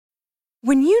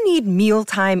When you need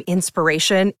mealtime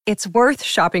inspiration, it's worth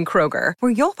shopping Kroger,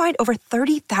 where you'll find over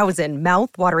 30,000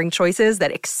 mouth-watering choices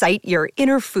that excite your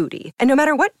inner foodie. And no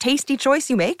matter what tasty choice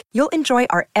you make, you'll enjoy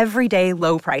our everyday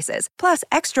low prices, plus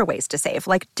extra ways to save,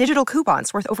 like digital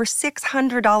coupons worth over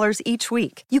 $600 each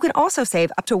week. You can also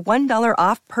save up to $1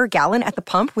 off per gallon at the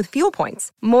pump with fuel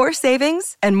points. More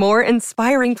savings and more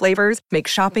inspiring flavors make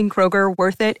shopping Kroger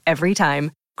worth it every time.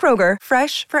 Kroger,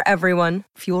 fresh for everyone.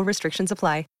 Fuel restrictions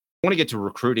apply. I want to get to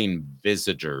recruiting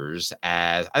visitors,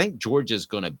 as I think Georgia's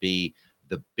going to be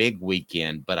the big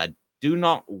weekend, but I do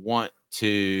not want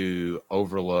to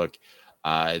overlook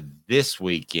this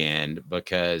weekend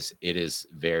because it is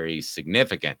very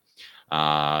significant.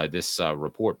 This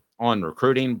report on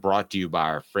recruiting brought to you by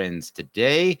our friends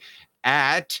today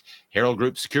at Herald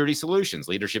Group Security Solutions.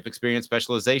 Leadership experience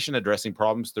specialization, addressing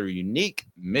problems through unique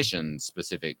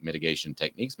mission-specific mitigation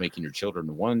techniques, making your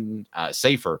children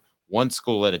safer one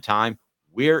school at a time.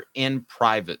 We're in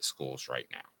private schools right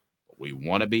now, but we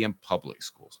want to be in public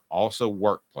schools, also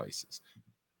workplaces.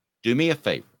 Do me a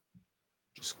favor.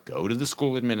 Just go to the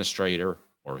school administrator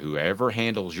or whoever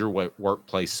handles your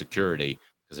workplace security,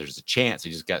 because there's a chance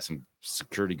he just got some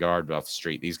security guard off the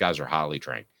street. These guys are highly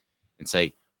trained. And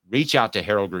say, reach out to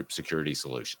Herald Group Security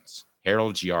Solutions,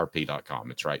 heraldgrp.com.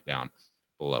 It's right down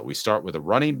below. We start with a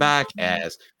running back,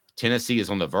 as Tennessee is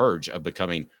on the verge of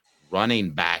becoming running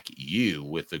back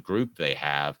with the group they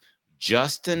have.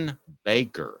 Justin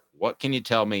Baker. What can you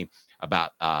tell me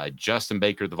about Justin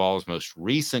Baker, the Vols' most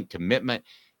recent commitment?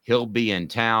 He'll be in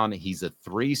town. He's a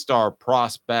 3-star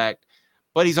prospect,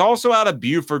 but he's also out of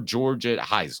Buford, Georgia at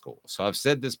high school. So I've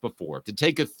said this before. To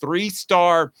take a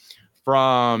 3-star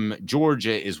from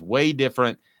Georgia is way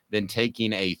different than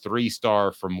taking a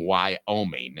 3-star from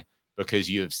Wyoming, because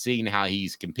you have seen how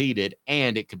he's competed,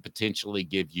 and it could potentially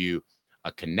give you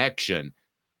a connection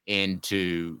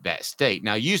into that state.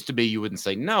 Now, used to be you wouldn't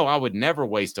say, no, I would never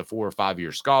waste a 4 or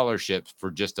 5-year scholarship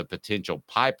for just a potential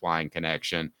pipeline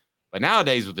connection. But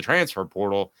nowadays with the transfer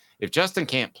portal, if Justin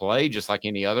can't play just like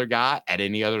any other guy at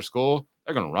any other school,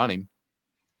 they're going to run him.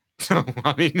 So,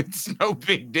 I mean, it's no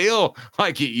big deal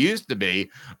like it used to be,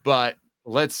 but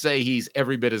let's say he's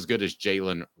every bit as good as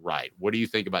Jalen Wright. What do you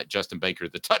think about Justin Baker,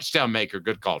 the touchdown maker?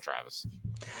 Good call, Travis.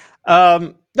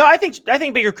 No, I think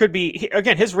Baker could be,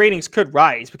 again, his ratings could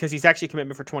rise because he's actually a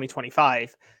commitment for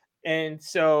 2025. And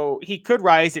so he could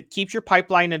rise. It keeps your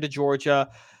pipeline into Georgia.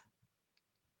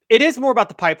 It is more about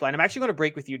the pipeline. I'm actually going to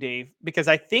break with you, Dave, because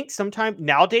I think sometimes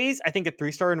nowadays, I think a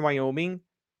 3-star in Wyoming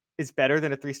is better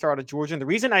than a 3-star out of Georgia. And the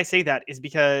reason I say that is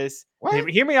because,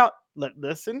 hear me out.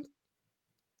 Listen,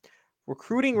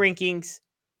 recruiting rankings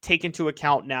take into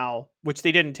account now, which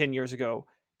they didn't 10 years ago.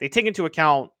 They take into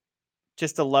account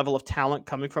just the level of talent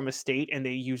coming from a state, and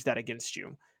they use that against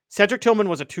you. Cedric Tillman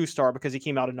was a 2-star because he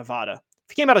came out of Nevada.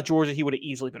 If he came out of Georgia, he would have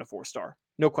easily been a 4-star.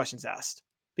 No questions asked.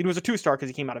 He was a 2-star because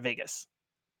he came out of Vegas.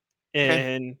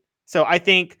 And so I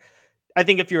think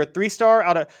if you're a 3-star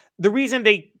out of the reason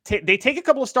they take a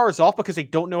couple of stars off because they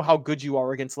don't know how good you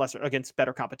are against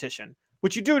better competition,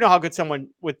 which you do know how good someone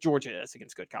with Georgia is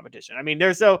against good competition. I mean,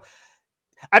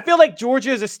 I feel like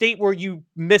Georgia is a state where you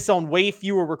miss on way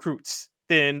fewer recruits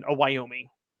than a Wyoming,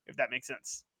 if that makes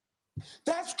sense.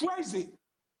 That's crazy.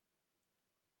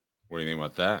 What do you think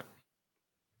about that?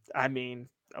 I mean,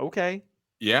 okay.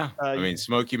 Yeah. I mean,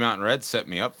 Smoky Mountain Red set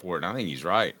me up for it, and I think he's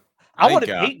right. I wanted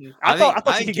Peyton. I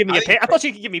thought she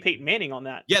could give me Peyton Manning on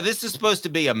that. Yeah, this is supposed to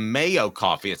be a mayo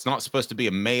coffee. It's not supposed to be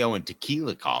a mayo and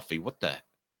tequila coffee. What the?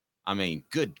 I mean,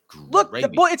 good. Look,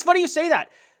 boy, it's funny you say that.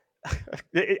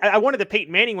 I wanted the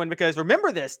Peyton Manning one because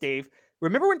remember this, Dave.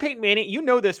 Remember when Peyton Manning, you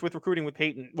know this with recruiting with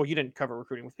Peyton. Well, you didn't cover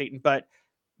recruiting with Peyton, but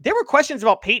there were questions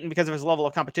about Peyton because of his level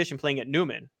of competition playing at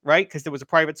Newman, right? Because there was a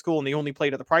private school and they only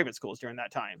played at the private schools during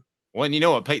that time. Well, and you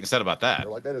know what Peyton said about that? They're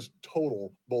like, that is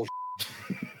total bullshit.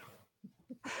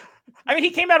 I mean, he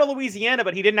came out of Louisiana,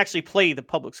 but he didn't actually play the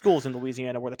public schools in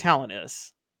Louisiana where the talent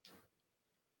is.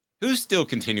 Who's still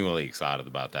continually excited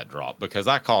about that drop? Because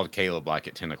I called Caleb like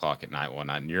at 10 o'clock at night one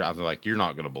night, and I was like, you're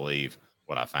not going to believe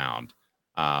what I found.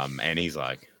 And he's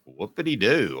like, whoopity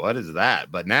do? What is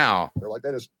that? But now they're like,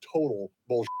 that is total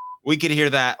bullshit. We could hear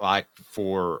that like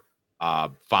for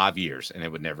 5 years, and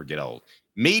it would never get old.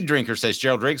 Mead Drinker says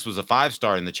Gerald Riggs was a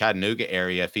 5-star in the Chattanooga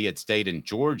area. If he had stayed in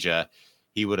Georgia,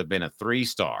 he would have been a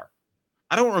 3-star.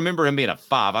 I don't remember him being a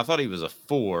 5. I thought he was a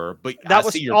 4, but that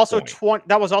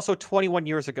was also 21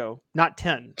 years ago, not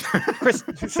 10. Chris,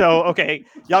 so okay,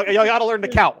 y'all got to learn to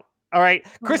count. All right,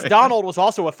 Chris Donald was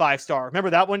also a 5-star. Remember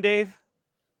that one, Dave?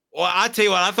 Well, I tell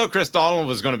you what, I thought Chris Donald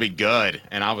was going to be good,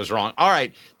 and I was wrong. All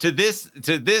right, to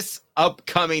this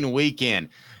upcoming weekend,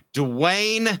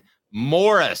 Dwayne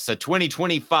Morris, a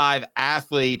 2025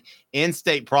 athlete,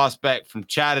 in-state prospect from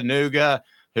Chattanooga,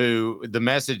 who the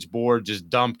message board just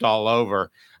dumped all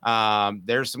over.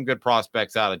 There's some good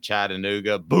prospects out of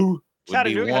Chattanooga. Boo would be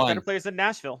Chattanooga has better one. players than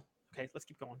Nashville. Okay, let's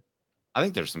keep going. I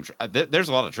think there's there's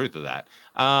a lot of truth to that.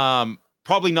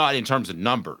 Probably not in terms of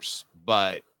numbers,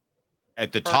 but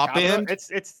at the top end,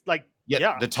 it's like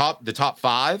the top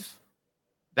five.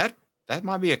 That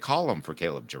might be a column for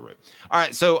Caleb Giroux. All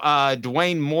right, so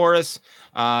Dwayne Morris,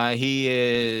 he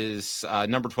is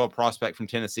number 12 prospect from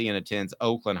Tennessee and attends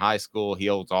Oakland High School. He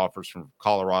holds offers from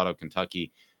Colorado,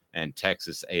 Kentucky, and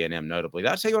Texas A&M notably.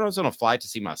 Did I tell you when I was on a flight to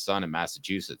see my son in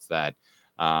Massachusetts that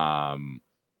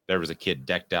there was a kid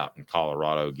decked out in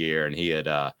Colorado gear, and he had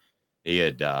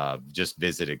just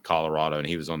visited Colorado, and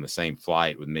he was on the same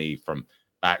flight with me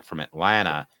back from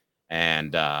Atlanta.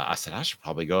 And I said, I should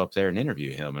probably go up there and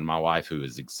interview him. And my wife, who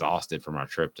is exhausted from our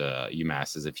trip to UMass,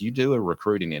 says, if you do a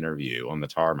recruiting interview on the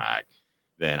tarmac,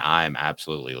 then I am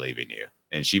absolutely leaving you.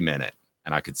 And she meant it.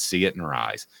 And I could see it in her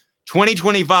eyes.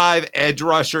 2025 edge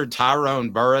rusher Tyrone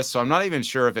Burris. So I'm not even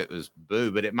sure if it was Boo,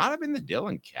 but it might have been the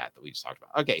Dylan cat that we just talked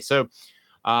about. Okay, so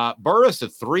Burris, a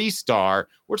 3-star.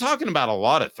 We're talking about a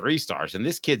lot of 3-stars. And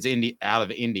this kid's out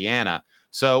of Indiana.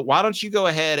 So why don't you go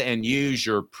ahead and use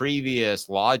your previous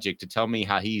logic to tell me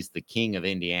how he's the king of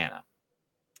Indiana?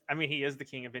 I mean, he is the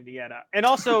king of Indiana. And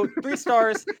also 3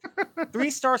 stars, 3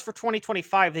 stars for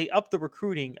 2025. They upped the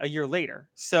recruiting a year later.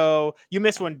 So you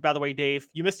missed one, by the way, Dave.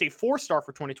 You missed a 4-star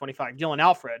for 2025, Dylan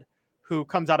Alfred, who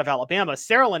comes out of Alabama.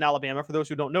 Saraland, Alabama, for those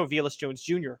who don't know, Velus Jones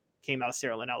Jr. came out of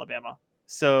Saraland, Alabama.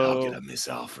 So how could I miss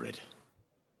Alfred?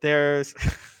 There's...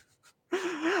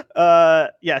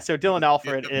 so Dylan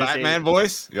Alfred is Batman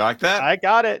voice. You like that? I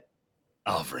got it.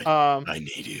 Alfred, I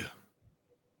need you.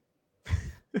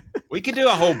 We could do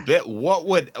a whole bit. What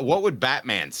would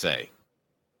Batman say?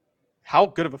 How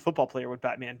good of a football player would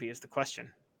Batman be is the question.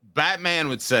 Batman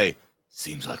would say,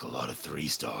 seems like a lot of 3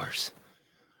 stars.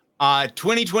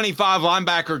 2025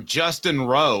 linebacker Justin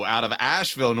Rowe out of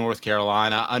Asheville, North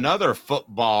Carolina, another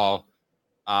football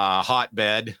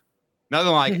hotbed.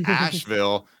 Nothing like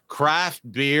Asheville. Craft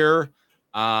beer,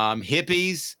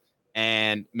 hippies,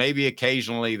 and maybe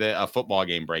occasionally a football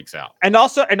game breaks out. And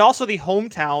also the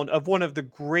hometown of one of the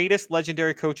greatest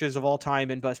legendary coaches of all time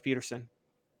in Buzz Peterson.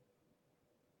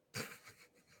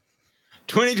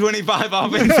 2025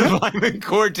 offensive lineman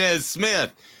Cortez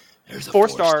Smith. There's a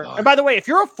 4-star. And by the way, if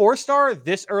you're a 4-star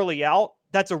this early out,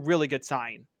 that's a really good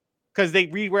sign because they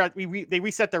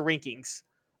reset their rankings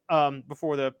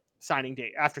before the signing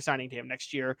day, after signing day of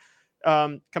next year.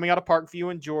 Coming out of Parkview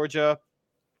in Georgia.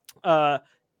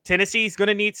 Tennessee's going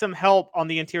to need some help on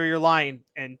the interior line.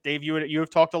 And Dave, you have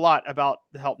talked a lot about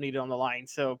the help needed on the line.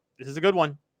 So this is a good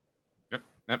one.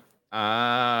 Yep.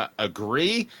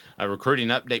 Agree. A recruiting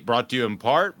update brought to you in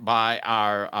part by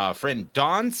our friend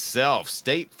Don Self,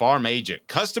 State Farm agent.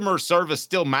 Customer service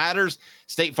still matters.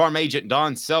 State Farm agent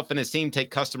Don Self and his team take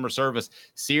customer service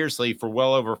seriously for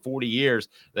well over 40 years.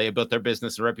 They have built their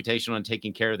business and reputation on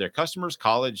taking care of their customers,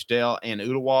 Collegedale and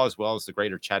Ottawa, as well as the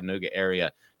greater Chattanooga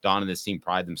area. Don and his team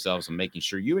pride themselves on making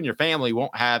sure you and your family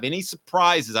won't have any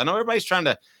surprises. I know everybody's trying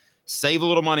to save a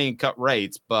little money and cut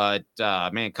rates, but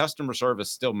man, customer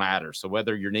service still matters. So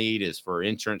whether your need is for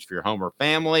insurance for your home or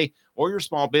family or your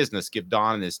small business, give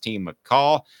Don and his team a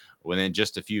call. Within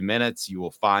just a few minutes, you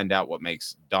will find out what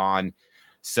makes Don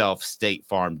Self State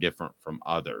Farm different from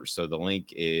others. So the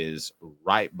link is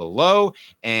right below.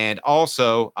 And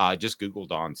also just Google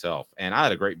Don Self. And I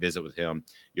had a great visit with him.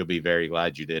 You'll be very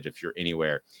glad you did if you're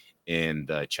anywhere in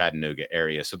the Chattanooga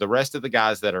area. So the rest of the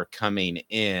guys that are coming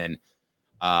in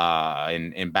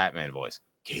Batman voice,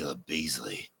 Caleb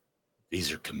Beasley.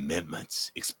 These are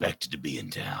commitments expected to be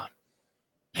in town.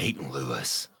 Peyton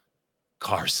Lewis,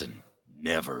 Carson,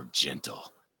 Never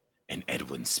Gentle, and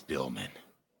Edwin Spillman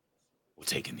will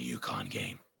take in the UConn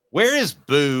game. Where is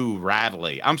Boo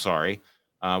Radley? I'm sorry.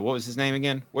 What was his name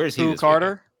again? Where is he? Boo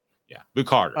Carter? Weekend? Yeah, Boo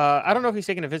Carter. I don't know if he's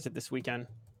taking a visit this weekend.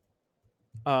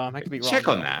 I could be wrong. Check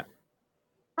on that.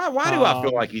 Why do I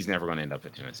feel like he's never going to end up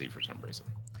at Tennessee for some reason?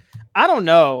 I don't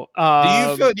know.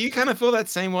 Do you kind of feel that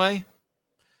same way?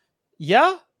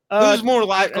 Yeah. Who's more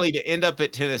likely to end up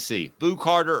at Tennessee, Boo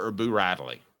Carter or Boo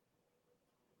Radley?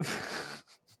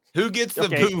 Who gets the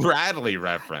Boo Radley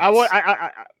reference?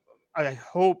 I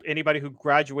hope anybody who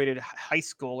graduated high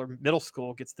school or middle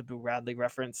school gets the Boo Radley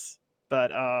reference.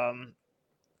 But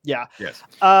yeah. Yes.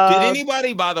 Did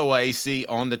anybody, by the way, see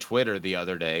on the Twitter the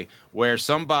other day where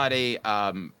somebody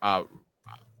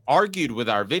argued with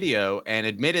our video and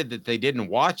admitted that they didn't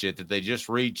watch it, that they just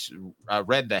read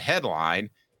the headline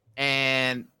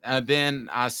And then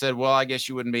I said, well, I guess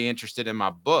you wouldn't be interested in my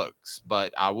books,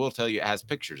 but I will tell you it has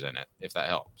pictures in it, if that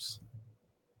helps.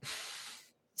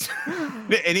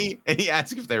 and he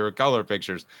asked if they were color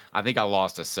pictures. I think I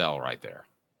lost a cell right there.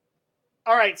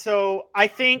 All right, so I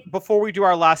think before we do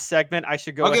our last segment, I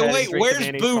should go Okay, ahead wait, and drink the where's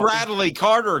mayonnaise Boo coffee. Radley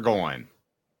Carter going?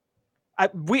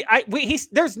 He's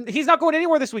not going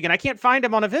anywhere this weekend. I can't find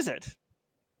him on a visit.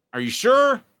 Are you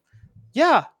sure?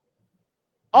 Yeah.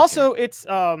 Also, it's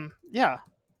yeah.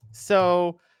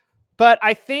 So, but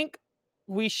I think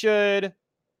we should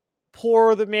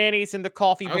pour the mayonnaise in the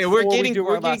coffee Okay, before we do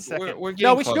our last segment. We're No,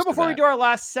 getting we should do close it before to we that. do our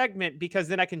last segment because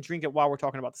then I can drink it while we're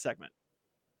talking about the segment.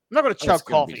 I'm not going to chug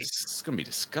coffee. It's going to be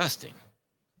disgusting.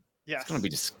 Yes. It's going to be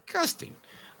disgusting.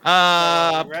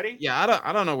 Ready? Yeah,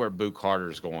 I don't know where Boo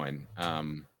Carter's going.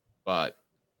 But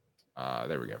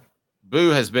there we go. Boo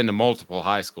has been to multiple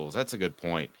high schools. That's a good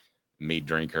point. Mead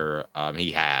drinker.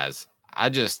 He has.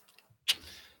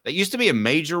 That used to be a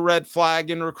major red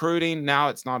flag in recruiting. Now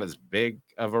it's not as big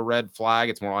of a red flag.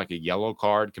 It's more like a yellow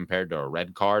card compared to a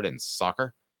red card in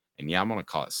soccer. And yeah, I'm going to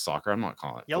call it soccer. I'm not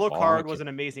calling it Yellow football. Card was an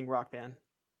amazing rock band.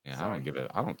 Yeah, Sorry.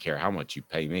 I don't care how much you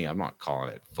pay me. I'm not calling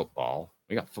it football.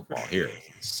 We got football here,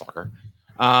 soccer.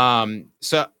 Yeah,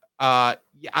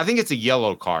 I think it's a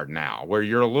yellow card now where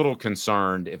you're a little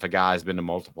concerned if a guy's been to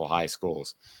multiple high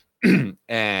schools. But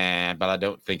I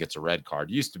don't think it's a red card.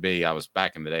 Used to be, I was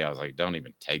back in the day, I was like, don't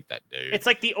even take that dude. It's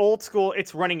like the old school,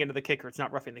 it's running into the kicker. It's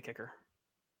not roughing the kicker.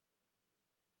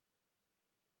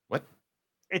 What?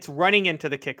 It's running into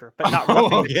the kicker, but not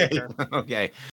roughing the kicker. Okay.